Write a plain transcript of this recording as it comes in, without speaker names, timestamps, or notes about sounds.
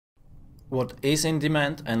What is in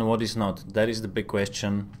demand and what is not? That is the big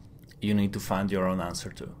question you need to find your own answer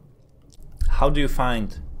to. How do you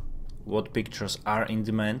find what pictures are in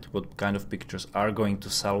demand, what kind of pictures are going to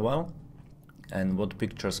sell well, and what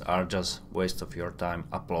pictures are just waste of your time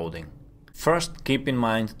uploading? First, keep in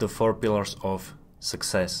mind the 4 pillars of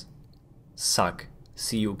success. SUCQ,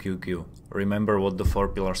 C-U-Q-Q. Remember what the 4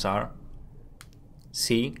 pillars are?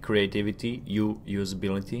 C, creativity, U,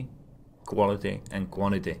 usability, quality, and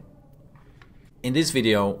quantity. In this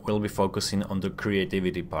video, we'll be focusing on the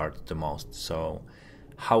creativity part the most. So,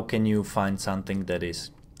 how can you find something that is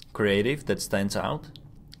creative, that stands out,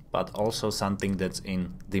 but also something that's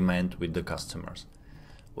in demand with the customers?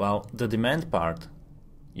 Well, the demand part,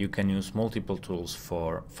 you can use multiple tools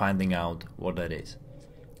for finding out what that is.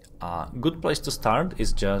 A good place to start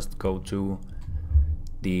is just go to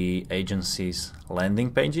the agency's landing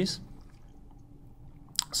pages.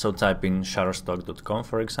 So type in shutterstock.com,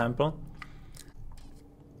 for example.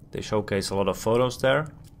 They showcase a lot of photos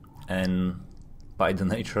there, and by the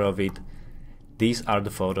nature of it, these are the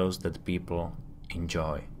photos that people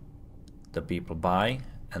enjoy, that people buy,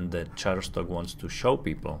 and that Shutterstock wants to show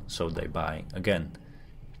people, so they buy again.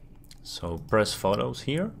 So press photos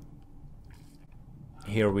here.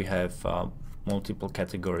 Here we have multiple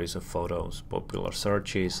categories of photos, popular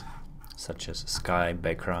searches such as sky,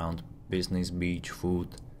 background, business, beach, food.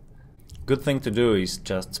 Good thing to do is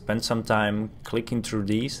just spend some time clicking through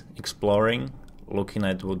these, exploring, looking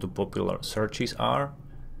at what the popular searches are,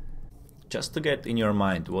 just to get in your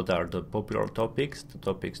mind what are the popular topics, the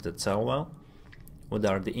topics that sell well, what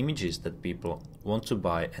are the images that people want to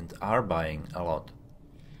buy and are buying a lot.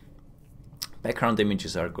 Background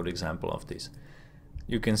images are a good example of this.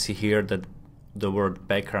 You can see here that the word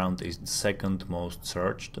background is the second most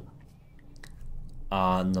searched.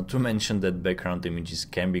 Not to mention that background images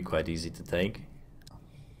can be quite easy to take.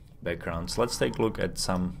 Backgrounds. Let's take a look at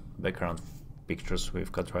some background pictures we've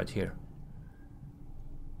got right here.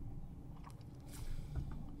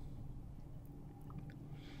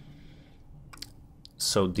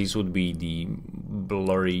 So these would be the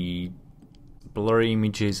blurry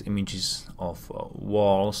images of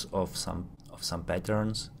walls, of some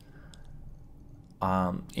patterns,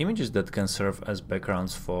 images that can serve as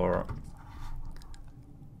backgrounds for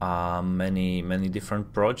many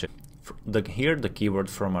different projects. Here the keyword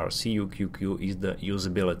from our CUQQ is the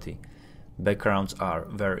usability. Backgrounds are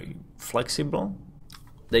very flexible.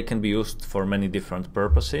 They can be used for many different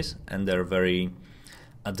purposes, and they're very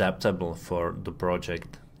adaptable for the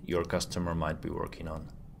project your customer might be working on.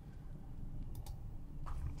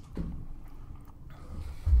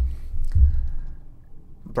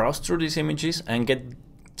 Browse through these images and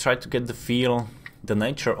try to get the feel, the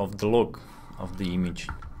nature of the look of the image.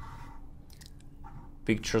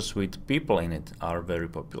 Pictures with people in it are very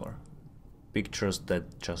popular. Pictures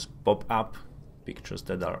that just pop up, pictures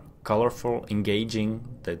that are colorful, engaging,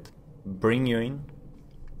 that bring you in.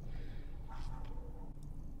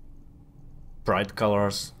 Bright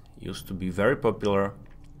colors used to be very popular.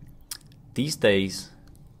 These days,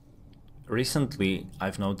 recently,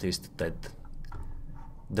 I've noticed that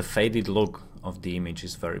the faded look of the image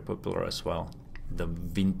is very popular as well. The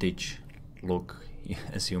vintage look,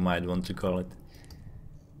 as you might want to call it.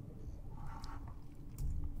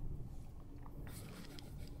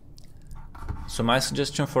 So my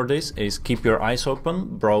suggestion for this is keep your eyes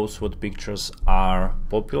open, browse what pictures are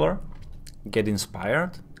popular, get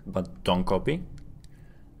inspired, but don't copy,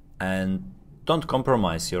 and don't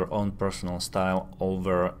compromise your own personal style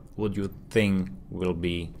over what you think will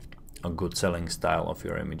be a good selling style of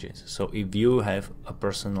your images. So if you have a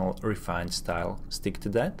personal refined style, stick to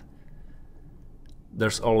that.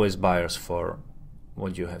 There's always buyers for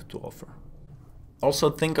what you have to offer. Also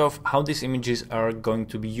think of how these images are going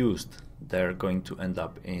to be used. They're going to end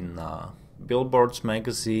up in billboards,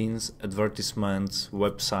 magazines, advertisements,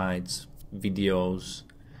 websites, videos,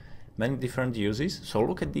 many different uses. So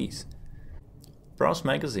look at these. Browse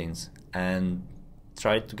magazines and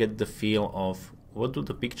try to get the feel of what do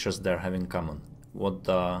the pictures there have in common. What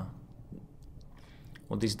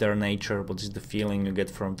is their nature? What is the feeling you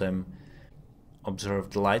get from them?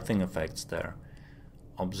 Observe the lighting effects there.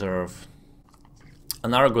 Observe.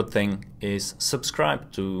 Another good thing is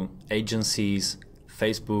subscribe to agencies,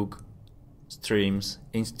 Facebook streams,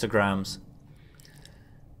 Instagrams,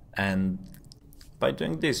 and by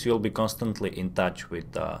doing this you'll be constantly in touch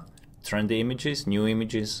with trendy images, new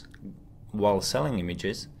images, while selling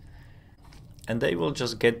images, and they will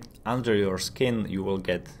just get under your skin. You will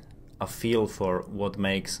get a feel for what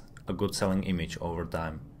makes a good selling image over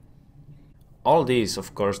time. All these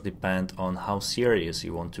of course depend on how serious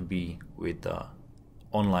you want to be with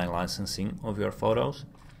online licensing of your photos.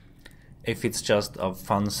 If it's just a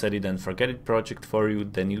fun set it and forget it project for you,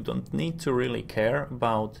 then you don't need to really care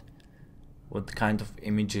about what kind of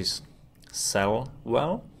images sell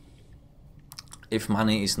well. If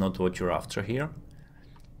money is not what you're after here,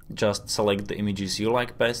 just select the images you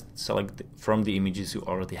like best, select from the images you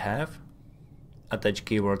already have, attach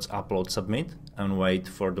keywords, upload, submit, and wait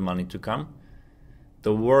for the money to come.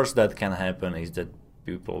 The worst that can happen is that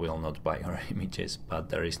people will not buy your images, but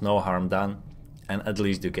there is no harm done, and at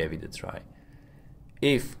least you gave it a try.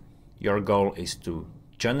 If your goal is to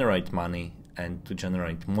generate money and to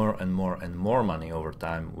generate more and more and more money over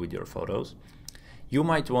time with your photos, you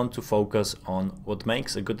might want to focus on what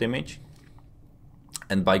makes a good image,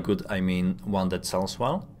 and by good I mean one that sells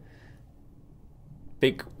well.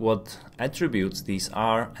 Pick what attributes these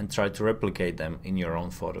are and try to replicate them in your own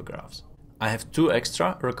photographs. I have 2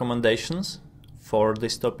 extra recommendations for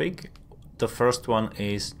this topic. The first one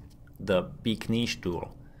is the Peak Niche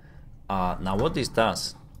tool. Now what this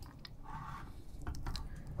does,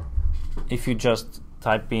 if you just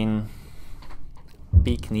type in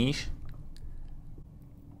Peak Niche,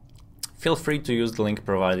 feel free to use the link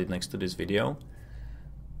provided next to this video.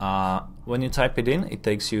 When you type it in, it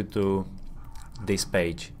takes you to this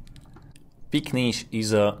page. Peak Niche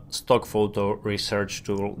is a stock photo research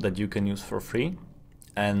tool that you can use for free,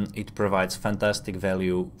 and it provides fantastic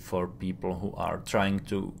value for people who are trying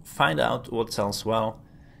to find out what sells well,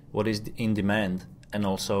 what is in demand, and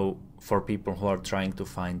also for people who are trying to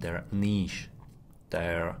find their niche,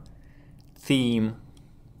 their theme,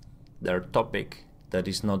 their topic that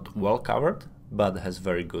is not well covered but has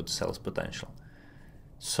very good sales potential.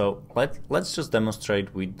 So let's just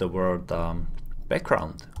demonstrate with the word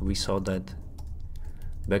background. We saw that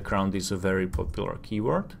background is a very popular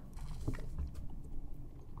keyword,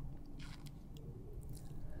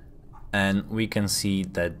 and we can see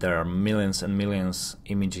that there are millions and millions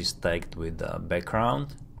images tagged with the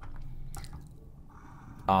background.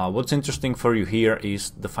 What's interesting for you here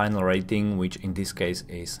is the final rating, which in this case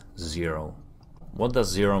is 0. What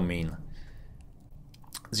does 0 mean?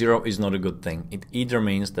 0 is not a good thing. It either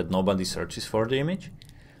means that nobody searches for the image,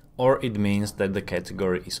 or it means that the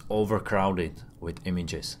category is overcrowded with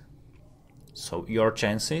images. So your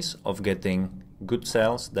chances of getting good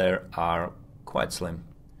sales there are quite slim.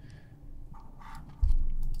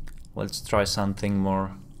 Let's try something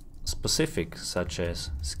more specific, such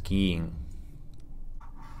as skiing.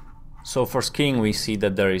 So for skiing we see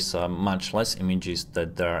that there is much less images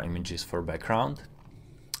than there are images for background,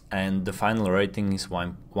 and the final rating is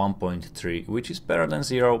 1.3, which is better than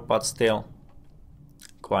 0, but still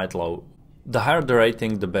quite low. The higher the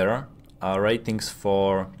rating, the better. Ratings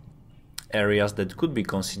for areas that could be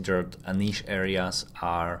considered niche areas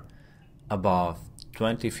are above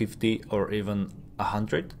 20, 50, or even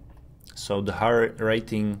 100. So the higher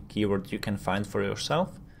rating keyword you can find for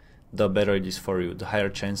yourself, the better it is for you. The higher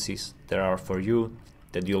chances there are for you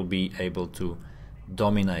that you'll be able to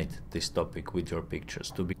dominate this topic with your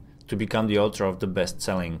pictures, to become the author of the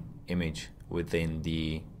best-selling image within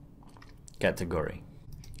the category.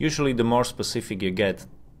 Usually the more specific you get,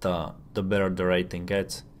 the better the rating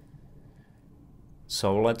gets.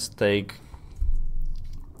 So let's take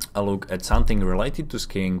a look at something related to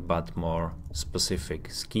skiing but more specific: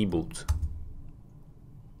 ski boots.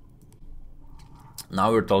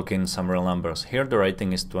 Now we're talking some real numbers. Here the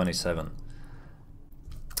rating is 27.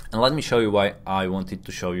 And let me show you why I wanted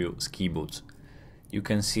to show you ski boots. You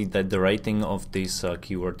can see that the rating of this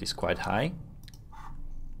keyword is quite high.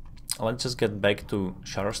 Let's just get back to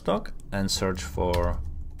Shutterstock and search for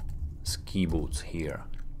ski boots here.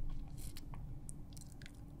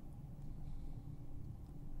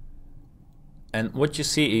 And what you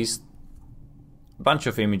see is a bunch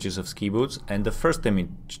of images of ski boots, and the first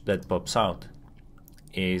image that pops out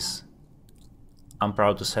is, I'm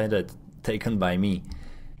proud to say that, taken by me.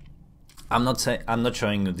 I'm not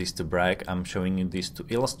showing you this to brag, I'm showing you this to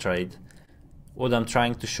illustrate. What I'm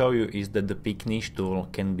trying to show you is that the Peak Niche tool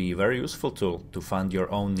can be a very useful tool to find your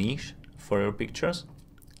own niche for your pictures.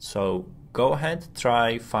 So go ahead,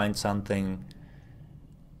 find something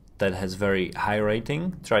that has very high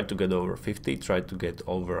rating, try to get over 50, try to get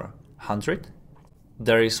over 100.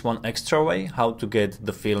 There is one extra way how to get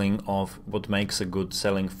the feeling of what makes a good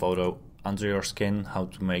selling photo under your skin, how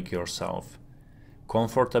to make yourself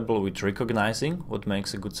comfortable with recognizing what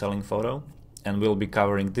makes a good selling photo, and we'll be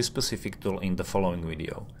covering this specific tool in the following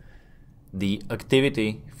video. The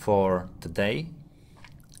activity for today,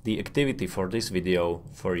 the activity for this video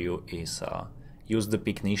for you is use the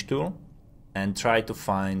Peak Niche tool and try to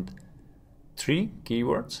find 3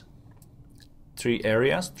 keywords, 3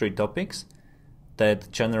 areas, 3 topics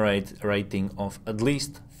that generate a rating of at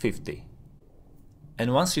least 50.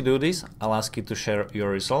 And once you do this, I'll ask you to share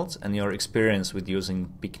your results and your experience with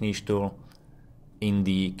using PicNiche tool in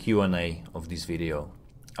the Q&A of this video.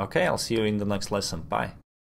 Okay, I'll see you in the next lesson. Bye.